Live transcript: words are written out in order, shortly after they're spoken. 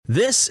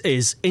This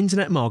is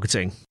Internet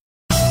Marketing.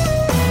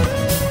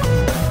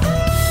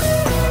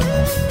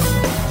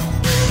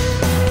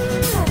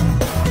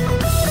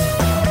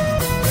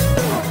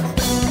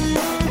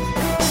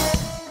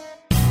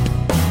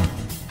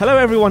 Hello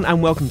everyone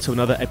and welcome to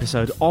another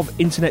episode of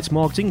Internet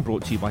Marketing,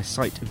 brought to you by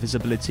Site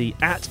Visibility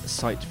at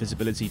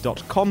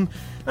sitevisibility.com.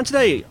 And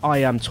today I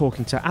am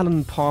talking to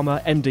Alan Palmer,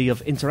 MD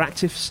of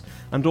Interactifs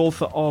and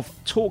author of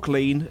Talk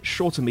Lean,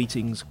 Shorter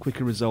Meetings,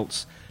 Quicker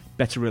Results,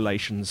 Better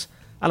Relations.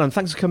 Alan,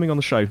 thanks for coming on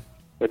the show.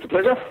 It's a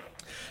pleasure.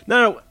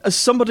 Now, as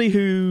somebody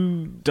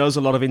who does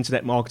a lot of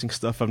internet marketing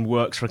stuff and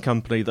works for a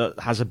company that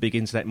has a big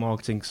internet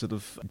marketing sort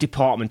of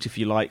department, if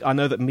you like, I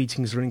know that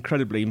meetings are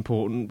incredibly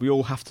important. We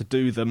all have to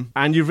do them.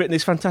 And you've written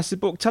this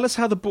fantastic book. Tell us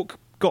how the book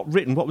got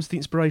written. What was the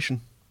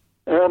inspiration?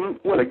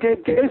 Well, it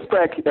goes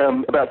back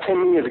about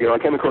 10 years ago. I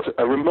came across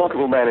a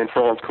remarkable man in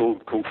France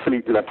called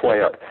Philippe de la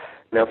Poyade.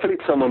 Now,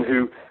 Philippe's someone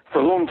who, for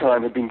a long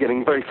time, had been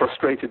getting very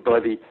frustrated by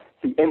the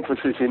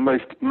emphasis in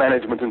most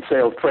management and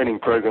sales training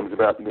programs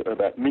about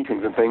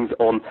meetings and things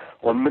on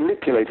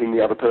manipulating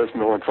the other person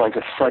or on trying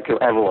to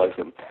psychoanalyze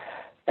them.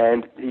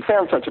 And he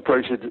found such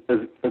approaches,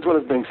 as well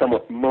as being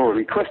somewhat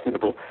morally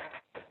questionable,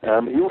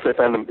 he also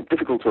found them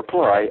difficult to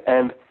apply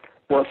and,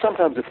 while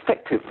sometimes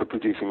effective for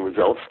producing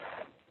results,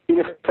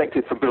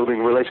 ineffective for building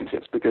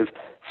relationships because,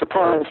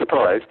 surprise,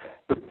 surprise,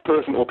 the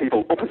person or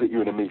people opposite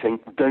you in a meeting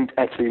don't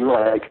actually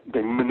like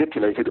being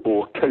manipulated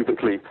or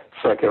covertly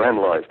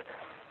psychoanalyzed.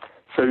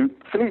 So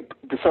Philippe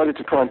decided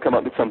to try and come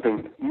up with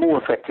something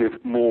more effective,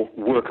 more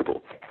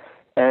workable.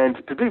 And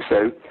to do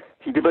so,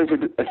 he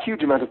devoted a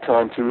huge amount of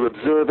time to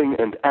observing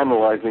and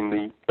analyzing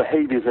the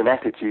behaviors and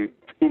attitudes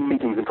in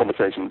meetings and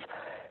conversations,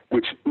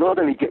 which not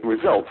only get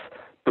results,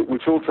 but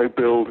which also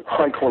build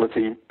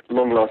high-quality,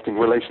 long-lasting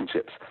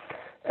relationships.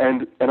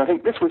 And I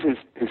think this was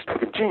his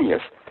stroke of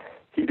genius.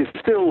 He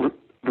distilled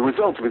the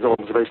results of his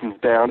observations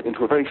down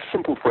into a very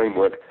simple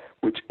framework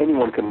which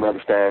anyone can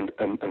understand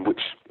and which,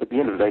 at the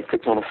end of the day,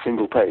 fits on a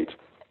single page.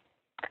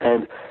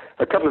 And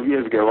a couple of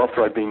years ago,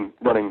 after I'd been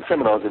running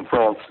seminars in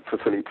France for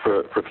Philippe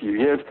for a few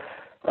years,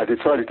 I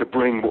decided to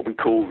bring what we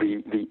call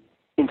the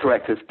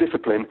Interactifs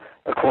discipline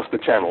across the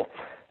channel.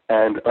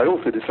 And I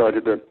also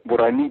decided that what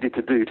I needed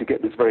to do to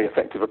get this very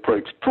effective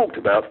approach talked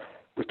about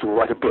was to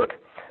write a book.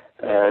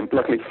 And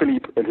luckily,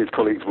 Philippe and his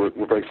colleagues were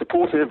very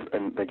supportive,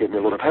 and they gave me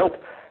a lot of help.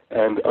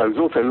 And I was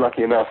also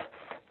lucky enough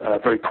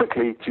very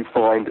quickly to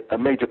find a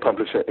major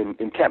publisher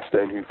in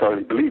Capstone who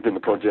thoroughly believed in the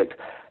project,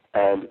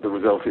 and the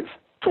result is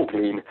Talk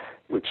Lean,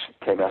 which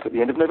came out at the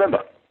end of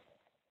November.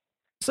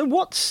 So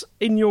what,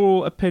 in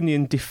your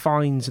opinion,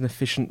 defines an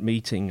efficient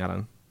meeting,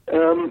 Alan?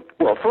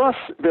 Well, for us,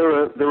 there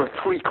are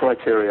three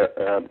criteria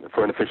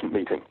for an efficient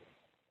meeting.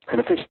 An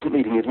efficient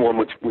meeting is one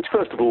which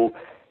first of all,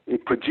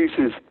 it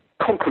produces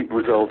concrete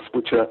results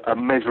which are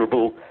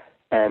measurable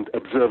and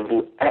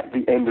observable at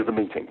the end of the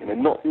meeting.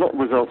 And not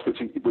results which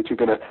you're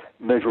going to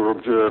measure or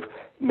observe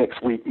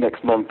next week,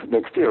 next month,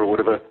 next year, or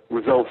whatever,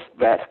 results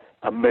that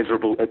are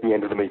measurable at the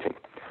end of the meeting.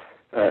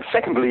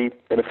 Secondly,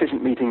 an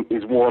efficient meeting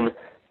is one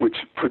which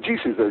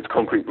produces those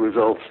concrete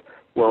results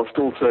whilst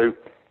also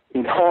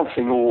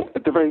enhancing or,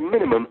 at the very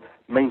minimum,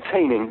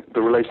 maintaining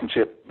the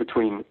relationship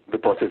between the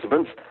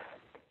participants.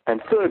 And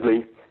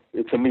thirdly,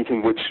 it's a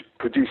meeting which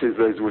produces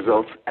those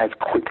results as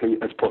quickly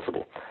as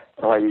possible,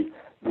 i.e.,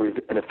 with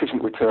an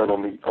efficient return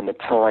on the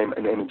time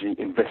and energy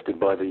invested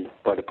by the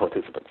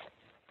participants.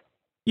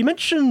 You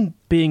mentioned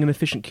being an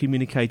efficient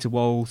communicator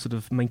while sort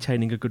of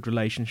maintaining a good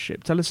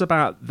relationship. Tell us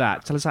about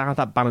that. Tell us how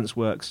that balance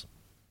works.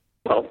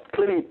 Well,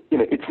 clearly,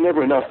 it's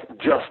never enough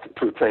just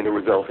to obtain a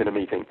result in a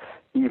meeting,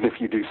 even if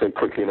you do so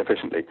quickly and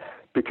efficiently.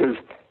 Because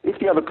if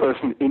the other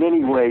person in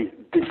any way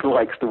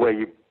dislikes the way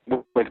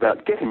you went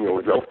about getting your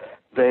result,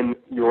 then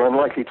you're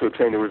unlikely to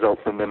obtain a result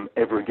from them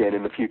ever again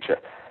in the future.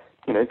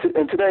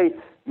 And today,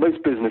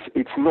 most business,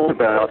 it's not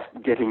about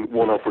getting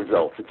one-off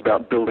results. It's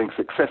about building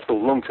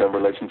successful long-term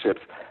relationships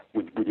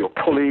with your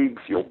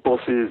colleagues, your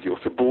bosses, your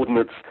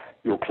subordinates,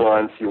 your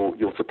clients, your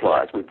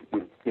suppliers, with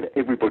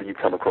everybody you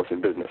come across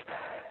in business.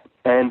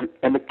 And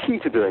the key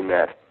to doing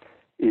that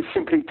is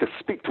simply to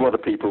speak to other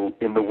people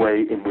in the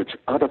way in which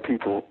other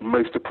people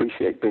most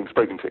appreciate being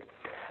spoken to.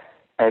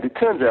 And it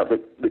turns out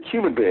that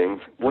human beings,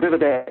 whatever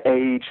their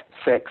age,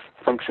 sex,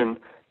 function,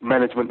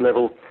 management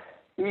level,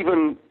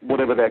 even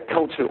whatever their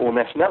culture or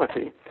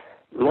nationality,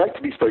 like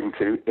to be spoken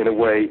to in a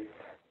way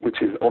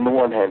which is, on the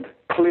one hand,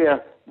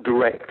 clear,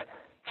 direct,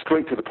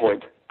 straight to the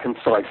point,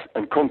 concise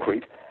and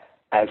concrete,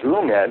 as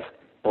long as,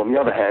 on the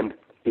other hand,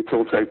 it's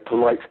also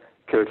polite,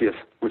 courteous,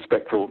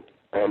 respectful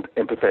and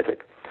empathetic.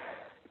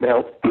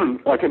 Now,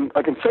 I can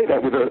say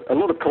that with a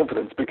lot of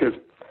confidence because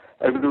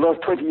over the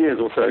last 20 years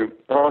or so,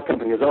 our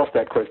company has asked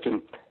that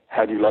question,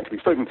 how do you like to be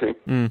spoken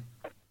to?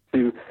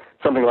 To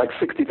something like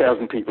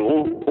 60,000 people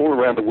all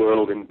around the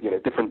world in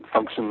different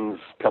functions,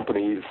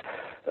 companies,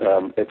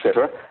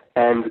 etc.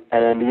 And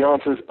the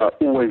answers are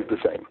always the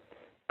same.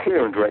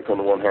 Clear and direct on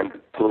the one hand,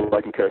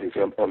 polite and courteous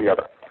on the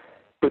other.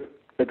 But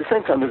at the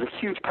same time, there's a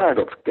huge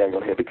paradox going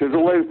on here because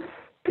although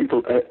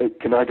people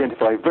can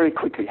identify very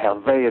quickly how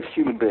they as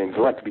human beings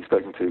like to be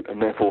spoken to,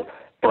 and therefore,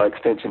 by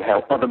extension,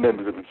 how other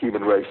members of the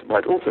human race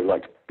might also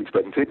like to be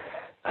spoken to.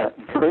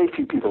 Very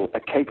few people are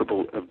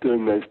capable of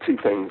doing those two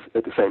things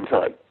at the same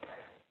time.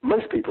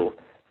 Most people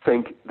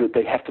think that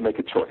they have to make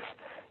a choice,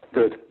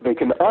 that they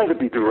can either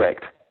be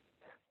direct,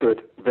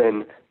 but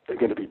then they're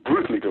going to be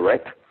brutally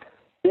direct,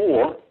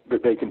 or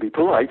that they can be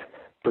polite,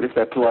 but if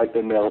they're polite,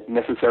 then they'll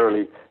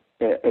necessarily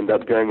end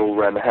up going all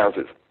around the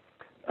houses.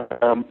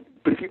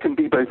 But if you can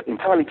be both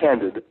entirely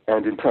candid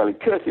and entirely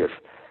courteous,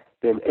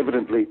 then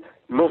evidently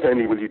not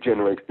only will you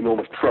generate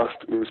enormous trust,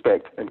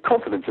 respect, and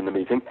confidence in the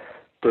meeting,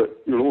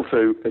 but you'll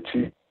also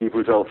achieve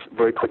results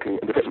very quickly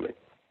and efficiently.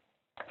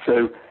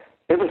 So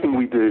everything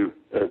we do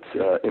at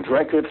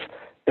Interactives,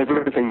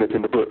 everything that's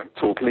in the book,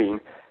 Talk Lean,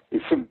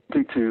 is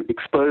simply to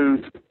expose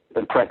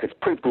and practice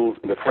principles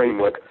in a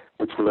framework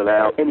which will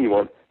allow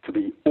anyone to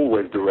be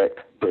always direct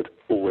but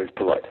always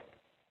polite.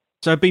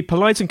 So be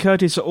polite and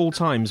courteous at all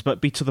times,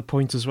 but be to the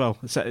point as well.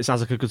 It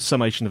sounds like a good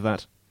summation of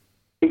that.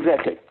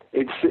 Exactly.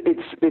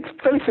 It's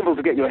fairly simple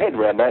to get your head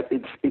around that.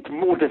 It's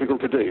more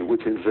difficult to do,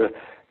 which is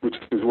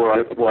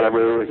why I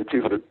wrote a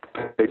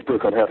 200-page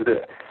book on how to do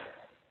it.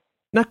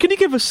 Now, can you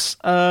give us,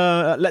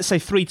 let's say,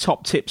 3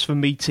 top tips for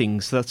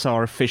meetings that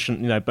are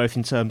efficient, both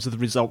in terms of the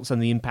results and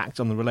the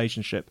impact on the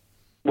relationship?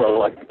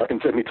 Well, I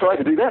can certainly try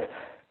to do that.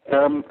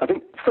 I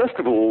think, first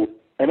of all,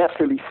 an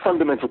absolutely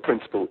fundamental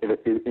principle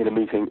in a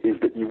meeting is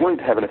that you won't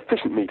have an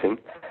efficient meeting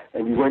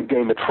and you won't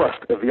gain the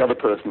trust of the other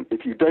person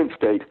if you don't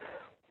state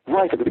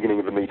right at the beginning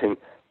of the meeting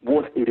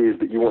what it is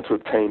that you want to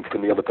obtain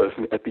from the other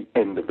person at the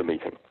end of the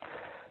meeting.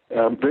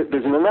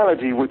 There's an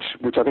analogy which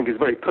I think is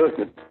very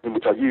pertinent and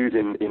which I use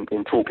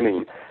in Talk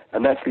Lean,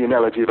 and that's the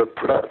analogy of a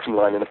production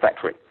line in a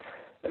factory.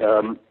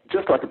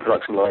 Just like a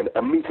production line,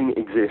 a meeting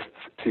exists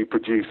to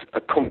produce a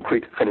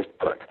concrete finished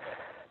product.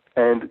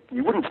 And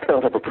you wouldn't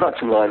start up a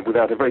production line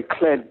without a very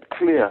clear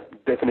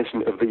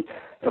definition of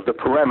the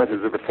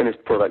parameters of the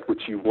finished product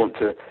which you want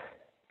to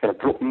kind of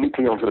drop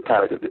neatly onto the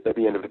pallet at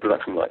the end of the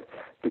production line.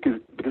 Because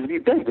if you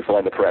don't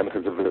define the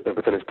parameters of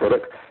the finished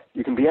product,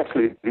 you can be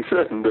absolutely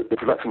certain that the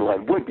production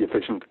line won't be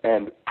efficient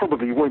and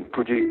probably won't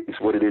produce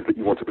what it is that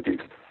you want to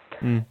produce.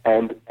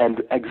 And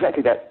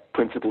exactly that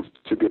principle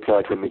should be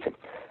applied to a meeting.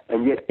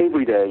 And yet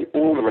every day,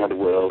 all around the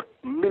world,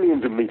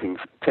 millions of meetings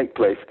take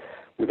place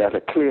without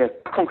a clear,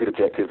 concrete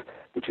objective,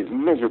 which is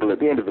measurable at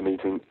the end of the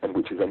meeting and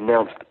which is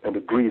announced and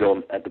agreed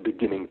on at the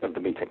beginning of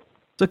the meeting.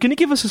 So can you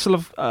give us a sort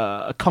of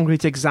a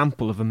concrete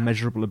example of a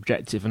measurable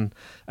objective and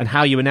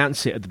how you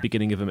announce it at the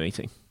beginning of a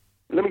meeting?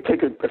 Let me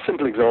take a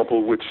simple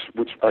example which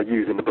I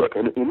use in the book.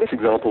 And in this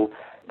example,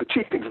 the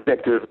chief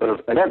executive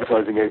of an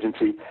advertising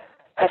agency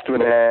has to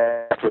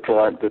announce to a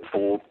client that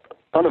for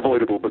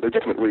unavoidable but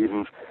legitimate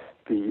reasons,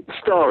 the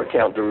star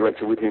account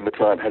director with whom the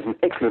client has an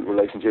excellent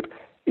relationship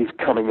is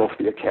coming off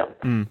the account.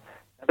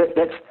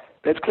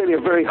 That's clearly a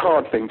very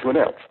hard thing to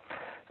announce.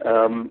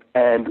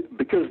 And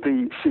because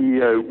the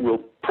CEO will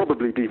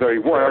probably be very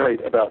worried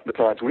about the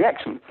client's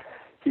reaction,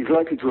 he's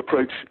likely to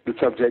approach the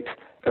subject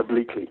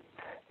obliquely.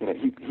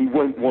 He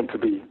won't want to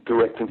be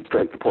direct and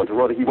straight to the point, or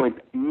rather he won't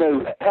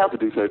know how to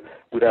do so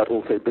without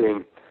also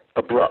being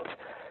abrupt.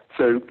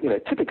 So,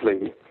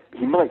 typically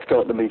he might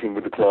start the meeting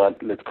with the client,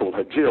 let's call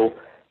her Jill,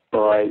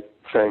 by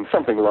saying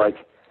something like,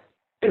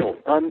 Jill,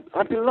 I'm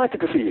delighted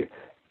to see you.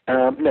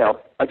 Now,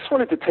 I just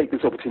wanted to take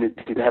this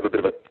opportunity to have a bit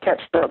of a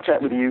catch-up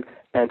chat with you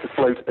and to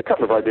float a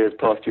couple of ideas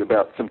past you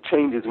about some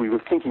changes we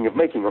were thinking of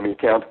making on the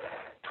account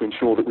to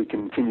ensure that we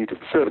continue to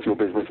service your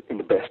business in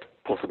the best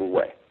possible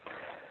way.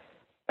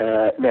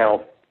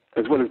 Now,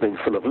 as well as being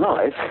full of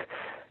lies,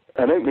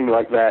 an opening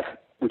like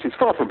that, which is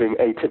far from being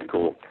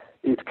atypical,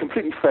 it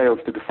completely fails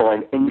to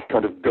define any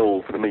kind of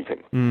goal for the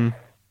meeting.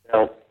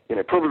 Now,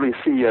 probably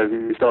a CEO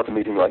who starts a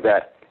meeting like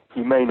that,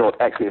 he may not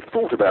actually have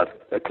thought about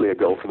a clear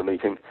goal for the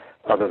meeting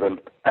other than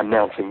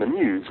announcing the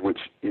news, which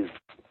is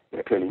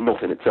clearly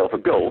not in itself a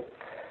goal.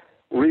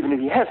 Or even if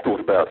he has thought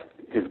about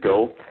his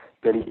goal,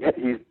 then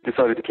he's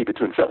decided to keep it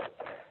to himself.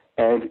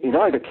 And in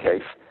either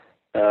case,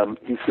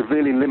 he's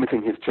severely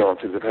limiting his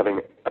chances of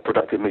having a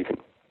productive meeting.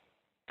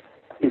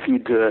 If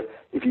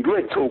he'd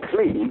read Talk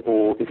Lean,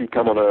 or if he'd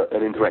come on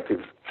an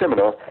interactive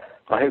seminar,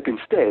 I hope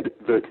instead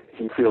that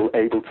he'd feel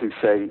able to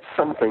say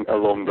something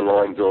along the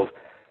lines of,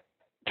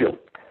 Jill,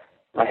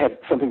 I have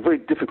something very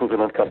difficult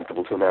and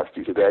uncomfortable to announce to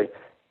you today,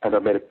 and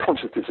I've made a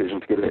conscious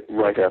decision to get it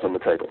right out on the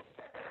table.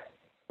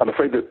 I'm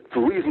afraid that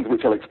for reasons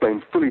which I'll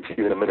explain fully to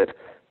you in a minute,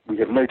 we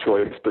have no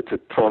choice but to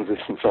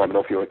transition Simon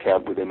off your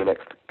account within the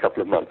next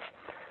couple of months.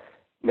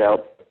 Now,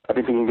 I've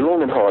been thinking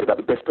long and hard about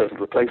the best person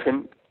to replace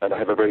him, and I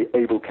have a very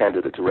able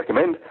candidate to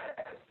recommend.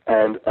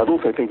 And I'm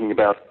also thinking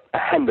about a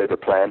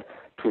handover plan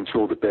to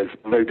ensure that there's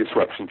no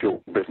disruption to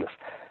your business.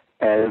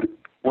 And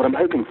what I'm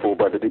hoping for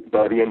by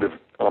the end of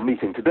our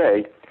meeting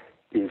today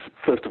is,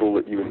 first of all,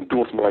 that you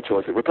endorse my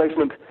choice of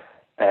replacement,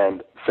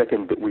 and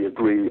second, that we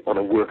agree on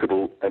a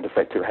workable and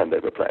effective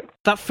handover plan.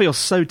 That feels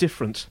so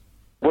different.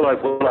 Well, I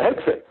hope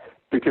so,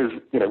 because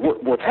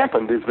what's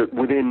happened is that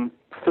within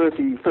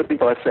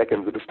 35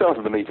 seconds at the start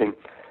of the meeting,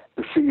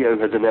 the CEO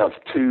has announced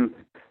two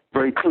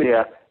very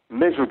clear,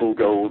 measurable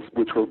goals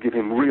which will give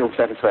him real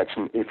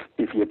satisfaction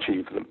if he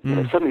achieves them. You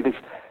know, suddenly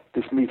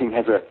this meeting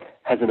has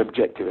an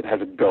objective, it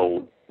has a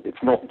goal.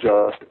 It's not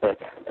just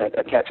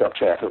a catch-up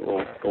chat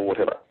or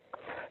whatever.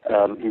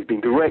 He's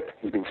been direct,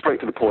 he's been straight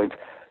to the point,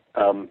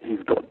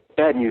 he's got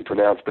bad news to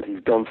announce, but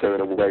he's done so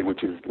in a way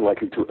which is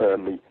likely to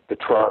earn the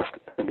trust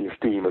and the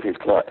esteem of his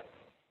client.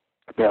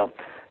 Now,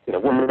 you know,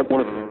 one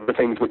of the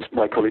things which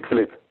my colleague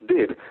Philip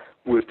did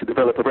was to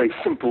develop a very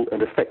simple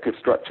and effective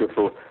structure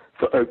for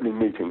opening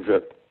meetings,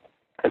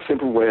 a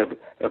simple way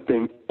of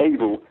being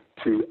able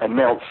to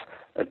announce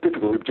a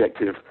difficult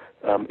objective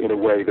in a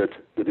way that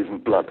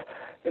isn't blunt.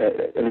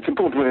 And it's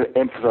important to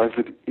emphasize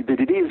that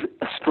it is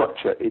a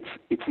structure.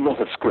 It's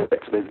not a script.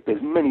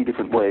 There's many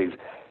different ways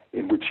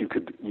in which you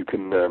can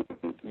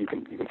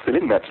fill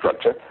in that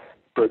structure,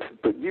 but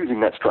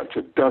using that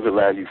structure does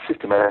allow you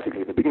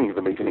systematically at the beginning of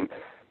the meeting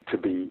to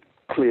be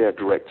clear,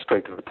 direct,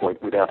 straight to the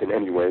point without in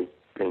any way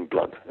being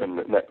blunt. And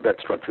that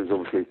structure is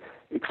obviously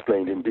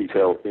explained in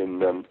detail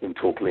in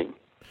Talk Lean.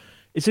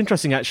 It's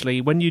interesting,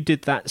 actually, when you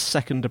did that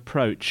second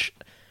approach,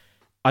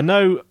 I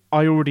know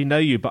I already know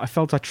you, but I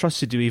felt I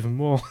trusted you even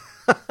more.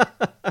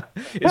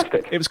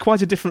 It was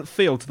quite a different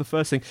feel to the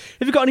first thing.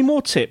 Have you got any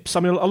more tips? I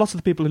mean, a lot of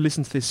the people who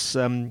listen to this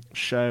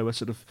show are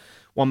sort of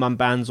one-man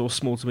bands or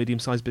small to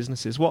medium-sized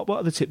businesses. What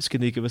other tips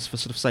can you give us for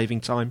sort of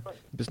saving time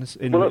in business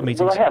in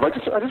meetings? Well, I have. I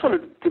just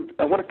want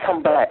to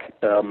come back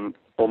on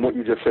what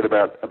you just said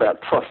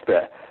about trust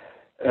there.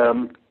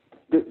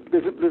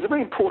 There's a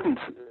very important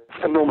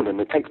phenomenon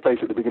that takes place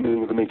at the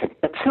beginning of the meeting.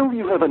 Until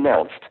you have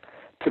announced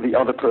to the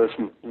other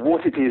person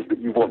what it is that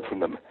you want from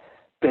them,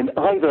 then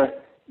either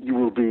you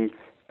will be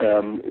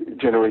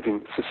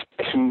generating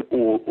suspicion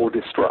or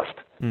distrust.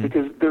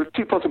 Because there are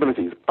two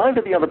possibilities.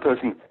 Either the other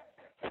person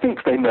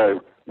thinks they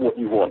know what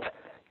you want,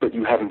 but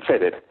you haven't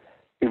said it,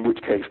 in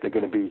which case they're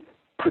going to be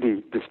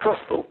pretty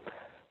distrustful,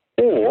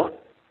 or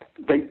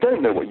they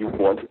don't know what you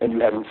want and you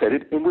haven't said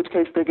it, in which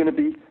case they're going to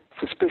be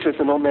suspicious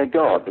and on their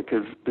guard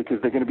because they're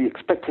going to be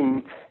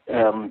expecting,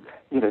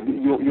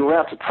 you're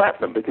out to trap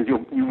them because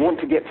you want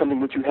to get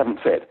something which you haven't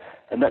said.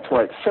 And that's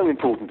why it's so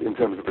important in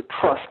terms of the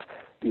trust,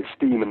 the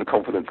esteem and the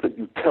confidence that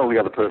you tell the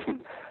other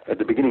person at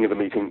the beginning of the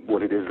meeting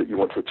what it is that you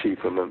want to achieve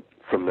from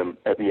them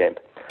at the end.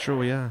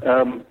 Sure, yeah.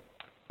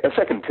 A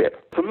second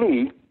tip. For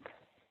me,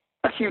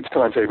 a huge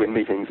time saver in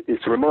meetings is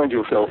to remind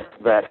yourself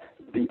that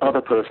the other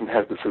person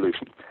has the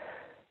solution.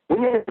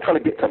 When you're trying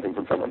to get something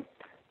from someone,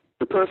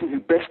 the person who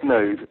best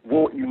knows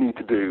what you need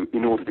to do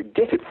in order to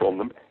get it from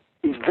them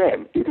is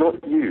them, it's not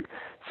you.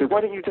 So why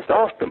don't you just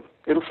ask them?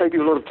 It'll save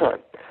you a lot of time.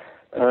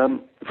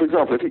 For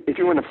example, if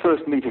you're in a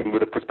first meeting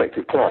with a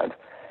prospective client,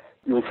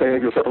 you'll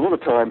save yourself a lot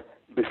of time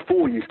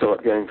before you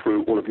start going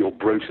through all of your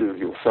brochures,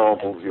 your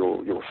samples,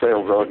 your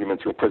sales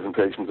arguments, your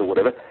presentations or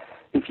whatever.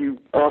 If you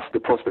ask the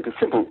prospect a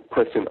simple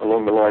question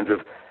along the lines of,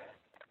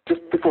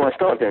 just before I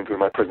start going through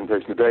my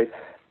presentation today,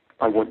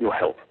 I want your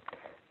help.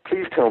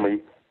 Please tell me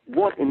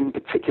what in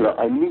particular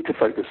I need to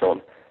focus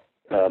on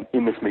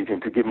in this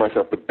meeting to give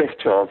myself the best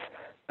chance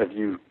of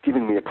you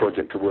giving me a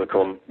project to work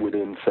on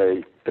within,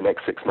 say, the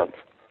next 6 months.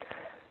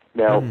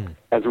 Now,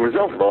 as a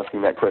result of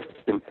asking that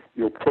question,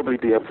 you'll probably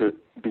be able to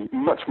be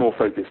much more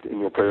focused in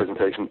your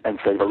presentation and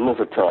save a lot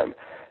of time,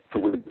 for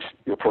which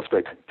your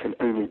prospect can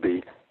only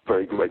be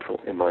very grateful,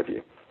 in my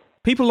view.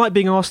 People like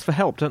being asked for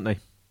help, don't they?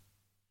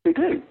 They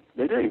do.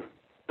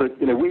 But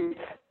we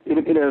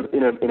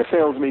in a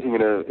sales meeting,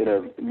 in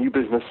a new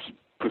business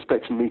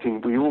prospection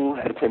meeting, we all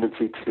have a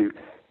tendency to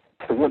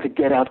want to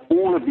get out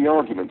all of the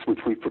arguments which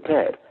we've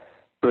prepared.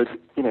 But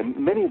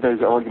many of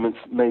those arguments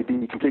may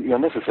be completely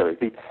unnecessary.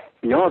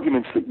 The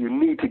arguments that you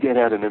need to get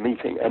out in a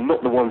meeting, and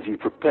not the ones you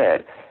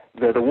prepared,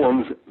 they're the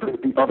ones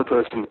that the other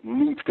person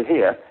needs to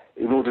hear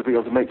in order to be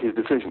able to make his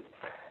decision.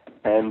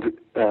 And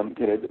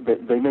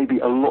they may be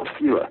a lot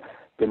fewer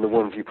than the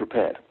ones you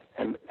prepared.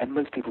 And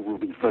most people will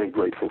be very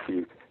grateful for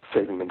you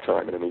saving them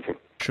time in a meeting.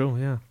 Sure,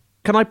 yeah.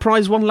 Can I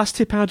prize one last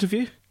tip out of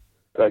you?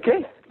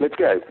 Okay, let's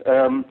go.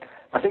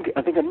 I think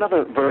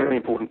another very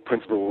important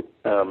principle,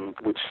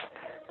 which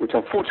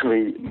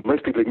unfortunately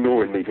most people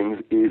ignore in meetings,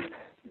 is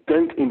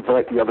don't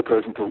invite the other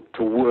person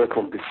to work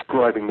on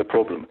describing the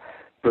problem,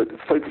 but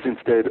focus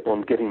instead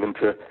on getting them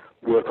to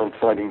work on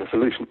finding the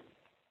solution.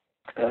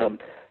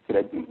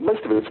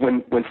 Most of us,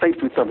 when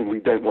faced with something we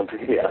don't want to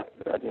hear,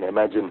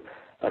 imagine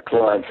a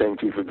client saying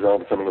to you, for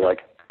example, something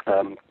like,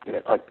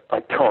 I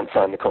can't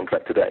sign the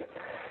contract today.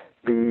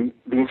 The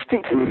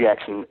instinctive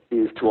reaction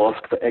is to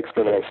ask for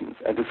explanations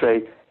and to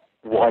say,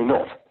 why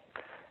not?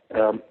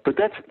 But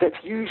that's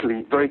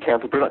usually very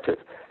counterproductive,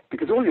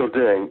 because all you're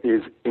doing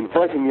is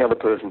inviting the other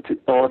person to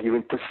argue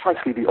in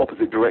precisely the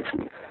opposite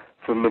direction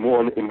from the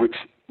one in which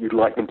you'd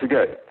like them to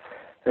go.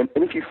 And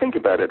if you think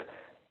about it,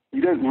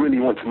 you don't really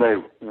want to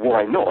know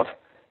why not.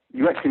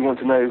 You actually want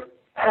to know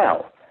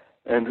how.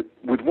 And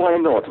with why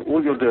not,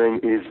 all you're doing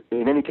is,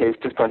 in any case,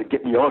 just trying to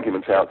get the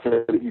arguments out so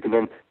that you can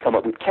then come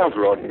up with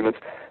counter-arguments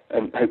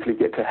and hopefully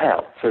get to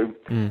how. So,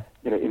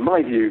 in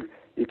my view,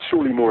 it's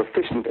surely more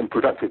efficient and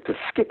productive to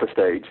skip a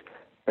stage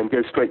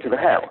go straight to the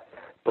how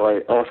by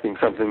asking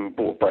something,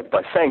 or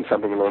by saying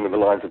something along the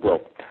lines of,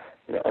 well,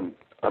 I'm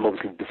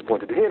obviously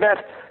disappointed to hear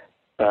that.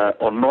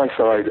 On my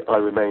side, I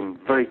remain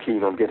very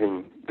keen on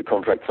getting the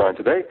contract signed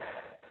today.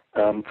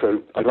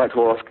 So I'd like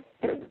to ask,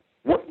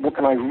 what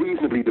can I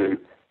reasonably do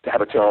to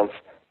have a chance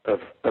of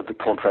the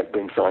contract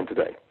being signed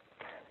today?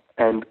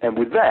 And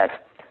with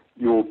that,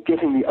 you're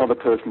getting the other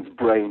person's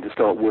brain to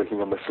start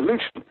working on the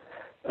solution,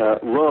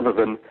 rather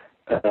than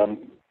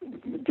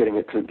getting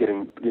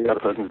the other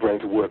person's brain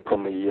to work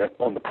on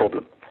the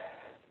problem.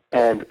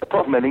 And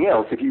apart from anything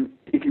else, if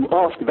you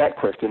ask that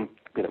question,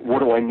 what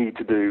do I need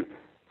to do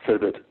so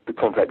that the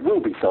contract will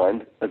be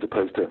signed, as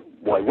opposed to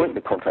why won't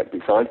the contract be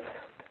signed?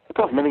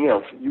 Apart from anything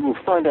else, you will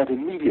find out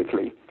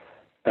immediately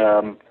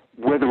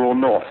whether or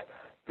not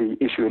the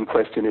issue in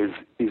question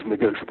is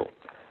negotiable.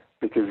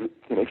 Because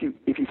if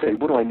you say,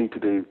 what do I need to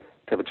do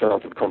to have a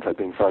chance of the contract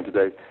being signed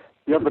today,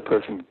 the other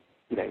person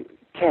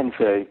can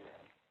say,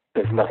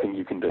 there's nothing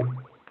you can do,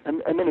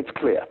 and then it's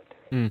clear.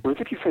 Whereas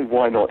if you say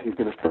why not, he's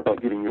going to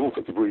start giving you all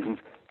sorts of reasons.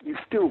 You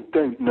still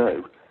don't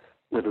know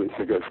whether it's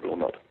negotiable or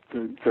not.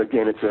 So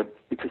again, it's a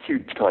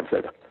huge time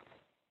saver.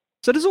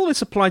 So does all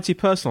this apply to your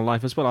personal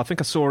life as well? I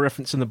think I saw a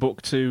reference in the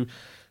book to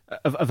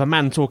of a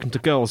man talking to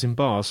girls in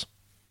bars.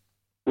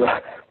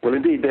 Well,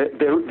 indeed,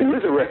 there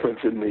is a reference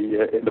in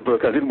the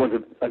book. I didn't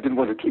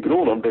want to keep it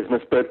all on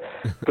business, but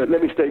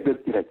let me state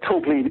that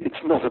Talk Lean, it's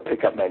not a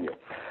pickup manual.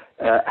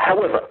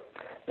 However,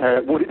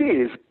 what it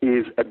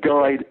is a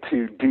guide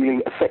to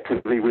dealing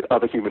effectively with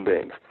other human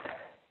beings,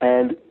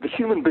 and the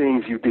human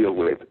beings you deal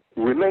with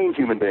remain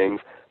human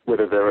beings,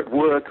 whether they're at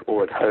work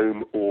or at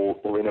home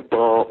or in a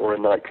bar or a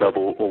nightclub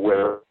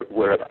or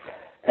wherever.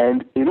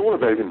 And in all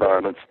of those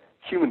environments,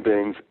 human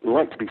beings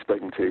like to be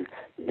spoken to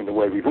in the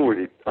way we've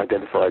already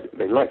identified.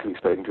 They like to be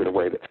spoken to in a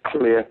way that's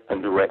clear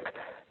and direct,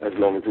 as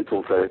long as it's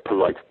also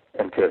polite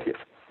and courteous.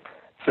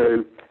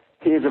 So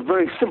here's a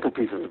very simple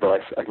piece of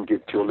advice I can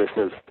give to your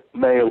listeners,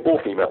 male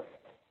or female.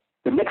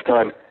 The next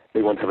time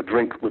they want to have a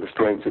drink with a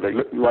stranger they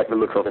like the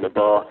look of in a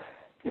bar,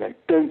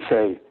 don't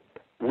say,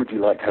 would you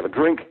like to have a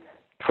drink?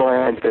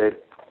 Try instead,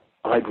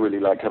 I'd really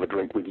like to have a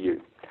drink with you.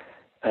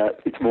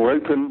 It's more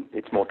open,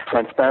 it's more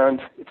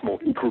transparent, it's more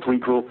equal to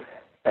equal,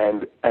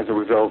 and as a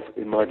result,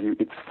 in my view,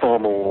 it's far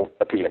more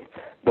appealing.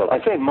 Well, I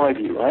say in my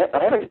view, I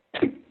haven't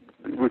actually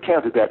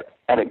recounted that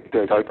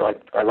anecdote.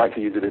 I like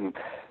to use it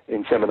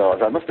in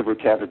seminars. I must have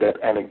recounted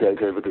that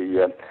anecdote over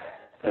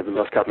the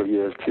last couple of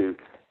years to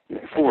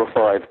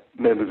 400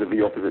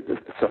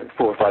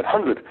 or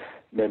 500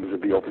 members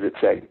of the opposite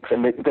sex,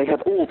 and they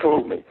have all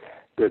told me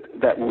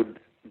that would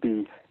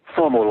be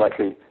far more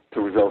likely to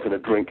result in a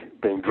drink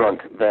being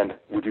drunk than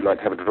would you like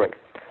to have a drink.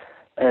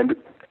 And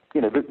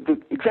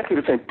exactly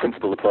the same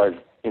principle applies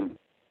in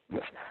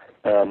business.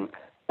 I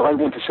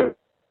want to show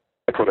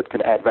a product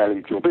can add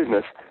value to your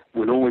business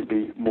will always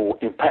be more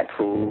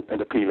impactful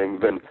and appealing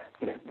than,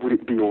 would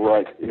it be all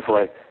right if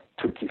I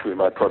took you through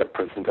my product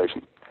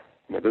presentation?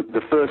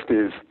 The first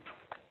is,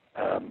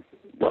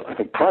 I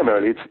think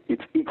primarily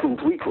it's equal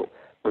to equal,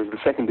 whereas the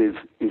second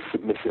is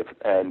submissive.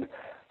 And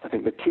I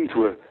think the key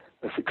to a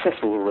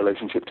successful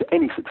relationship, to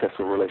any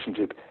successful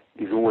relationship,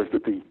 is always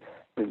that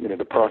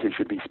the parties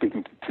should be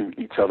speaking to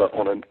each other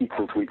on an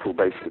equal to equal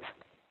basis.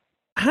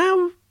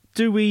 How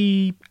do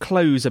we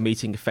close a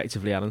meeting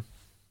effectively, Alan?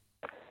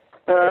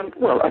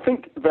 I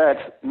think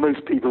that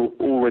most people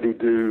already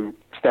do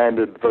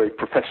standard, very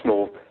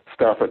professional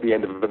stuff at the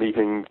end of the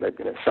meeting,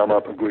 sum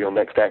up, agree on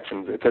next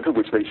actions, etc.,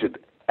 which they should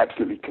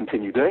absolutely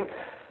continue doing.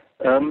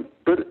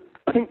 But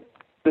I think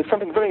there's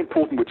something very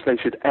important which they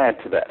should add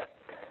to that.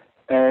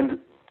 And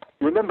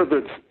remember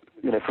that,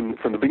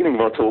 from the beginning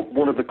of our talk,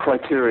 one of the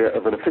criteria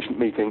of an efficient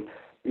meeting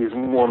is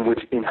one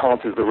which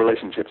enhances the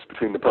relationships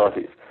between the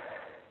parties.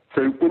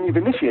 So when you've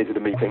initiated a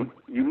meeting,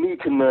 you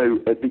need to know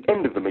at the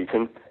end of the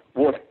meeting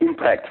what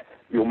impact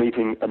your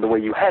meeting and the way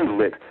you handle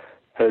it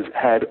has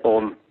had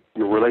on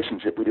your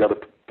relationship with the other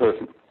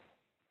person.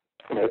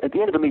 At the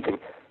end of the meeting,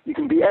 you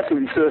can be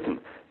absolutely certain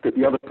that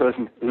the other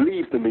person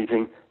leaves the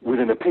meeting with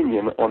an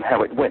opinion on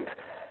how it went.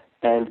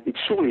 And it's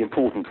surely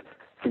important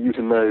for you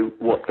to know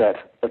what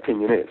that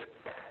opinion is.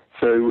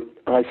 So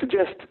I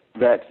suggest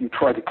that you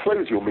try to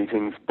close your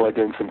meetings by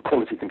doing some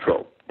quality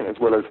control, as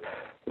well as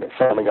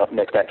summing up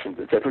next actions,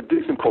 etc.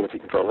 Do some quality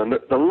control. And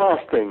the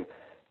last thing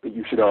that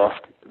you should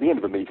ask at the end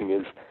of a meeting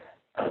is,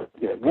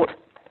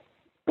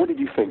 what did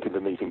you think of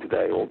the meeting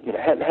today? Or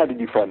how did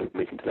you find the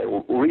meeting today?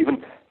 Or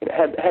even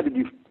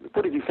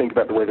what did you think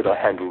about the way that I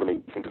handled the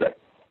meeting today?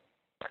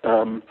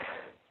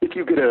 If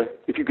you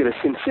get a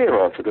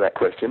sincere answer to that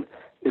question,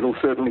 it'll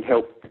certainly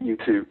help you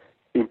to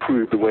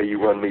improve the way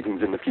you run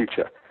meetings in the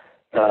future.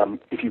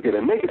 If you get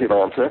a negative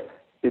answer,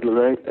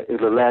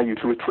 it'll allow you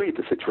to retrieve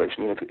the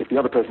situation. If the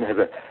other person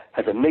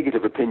has a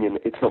negative opinion,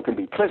 it's not going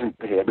to be pleasant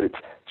to hear, but it's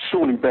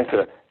surely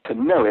better to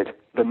know it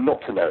than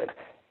not to know it.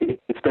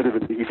 It's better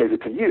that he says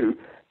it to you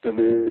than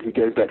that he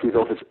goes back to his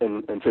office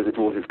and says it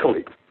to all his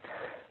colleagues.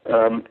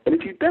 And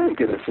if you don't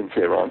get a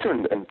sincere answer,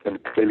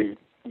 and clearly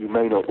you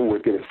may not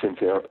always get a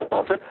sincere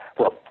answer,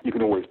 well, you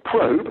can always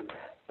probe,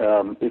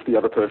 if the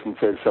other person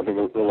says something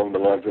along the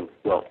lines of,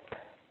 well,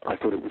 I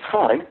thought it was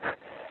fine,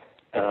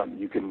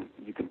 you can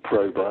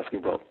probe by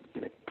asking, well,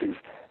 please,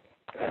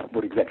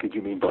 what exactly do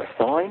you mean by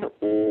fine?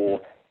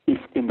 Or if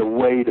in the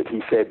way that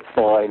he said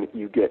fine,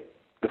 you get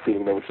the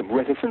feeling there was some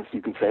reticence,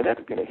 you can say that.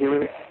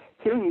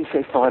 Hearing you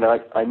say fine,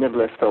 I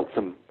nevertheless felt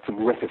some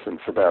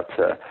reticence about,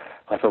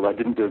 I felt I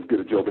didn't do as good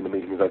a job in the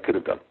meeting as I could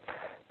have done.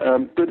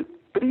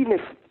 But even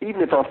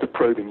if after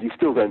probing you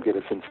still don't get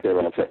a sincere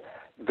answer,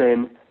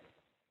 then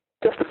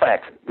just the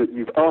fact that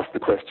you've asked the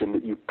question,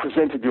 that you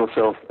presented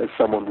yourself as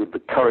someone with the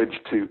courage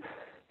to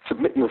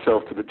submit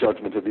yourself to the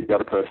judgment of the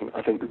other person,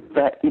 I think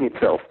that in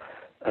itself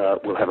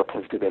will have a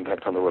positive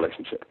impact on the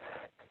relationship.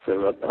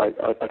 So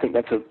I think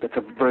that's a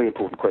very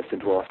important question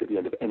to ask at the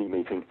end of any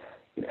meeting.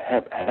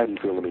 How do you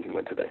feel the meeting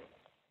went today?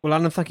 Well,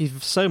 Alan, thank you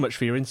so much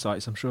for your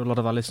insights. I'm sure a lot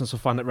of our listeners will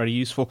find that very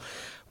useful.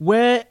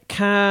 Where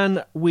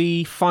can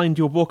we find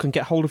your book and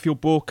get hold of your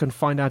book and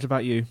find out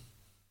about you?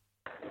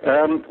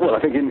 Well, I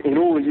think in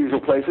all the usual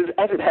places.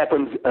 As it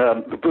happens,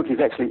 the book is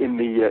actually in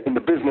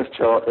the business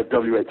chart at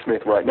W.H.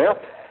 Smith right now.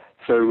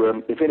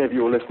 So if any of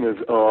your listeners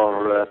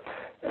are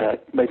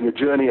making a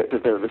journey at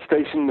the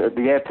station at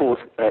the airport,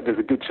 there's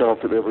a good chance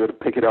that they'll be able to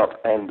pick it up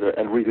and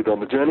read it on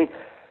the journey.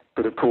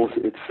 But of course,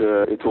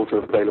 it's also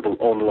available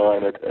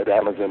online at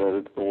Amazon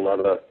and all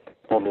other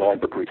online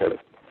book retailers.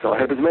 So I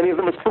hope as many of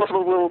them as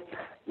possible will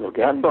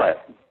go out and buy it.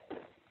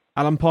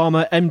 Alan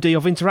Palmer, MD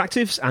of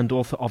Interactives and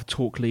author of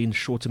Talk Lean,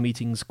 Shorter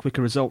Meetings,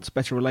 Quicker Results,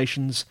 Better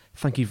Relations.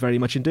 Thank you very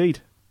much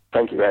indeed.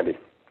 Thank you, Andy.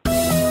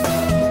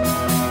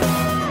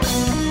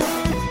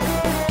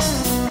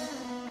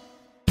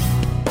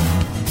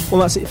 Well,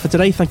 that's it for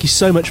today. Thank you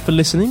so much for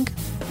listening.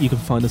 You can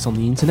find us on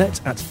the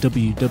internet at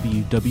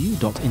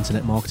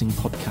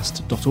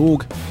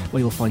www.internetmarketingpodcast.org, where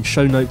you'll find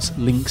show notes,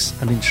 links,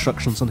 and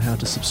instructions on how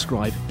to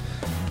subscribe.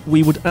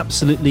 We would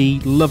absolutely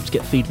love to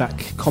get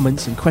feedback,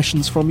 comments, and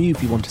questions from you.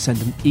 If you want to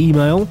send an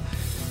email,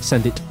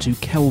 send it to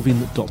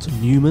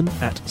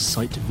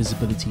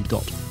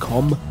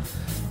kelvin.newman@sitevisibility.com.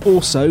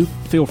 Also,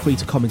 feel free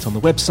to comment on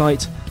the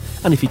website.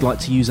 And if you'd like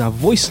to use our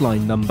voice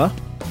line number,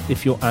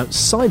 if you're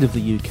outside of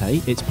the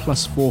UK, it's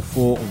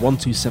 +44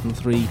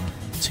 1273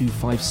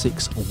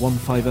 256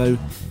 150.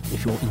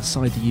 If you're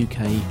inside the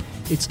UK,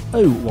 it's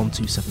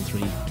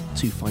 01273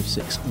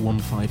 256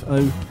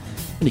 150.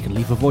 And you can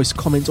leave a voice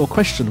comment or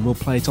question and we'll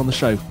play it on the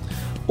show.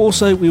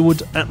 Also, we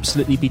would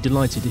absolutely be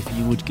delighted if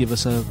you would give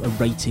us a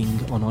rating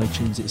on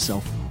iTunes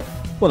itself.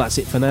 Well, that's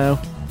it for now.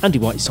 Andy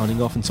White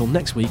signing off until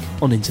next week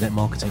on Internet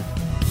Marketing.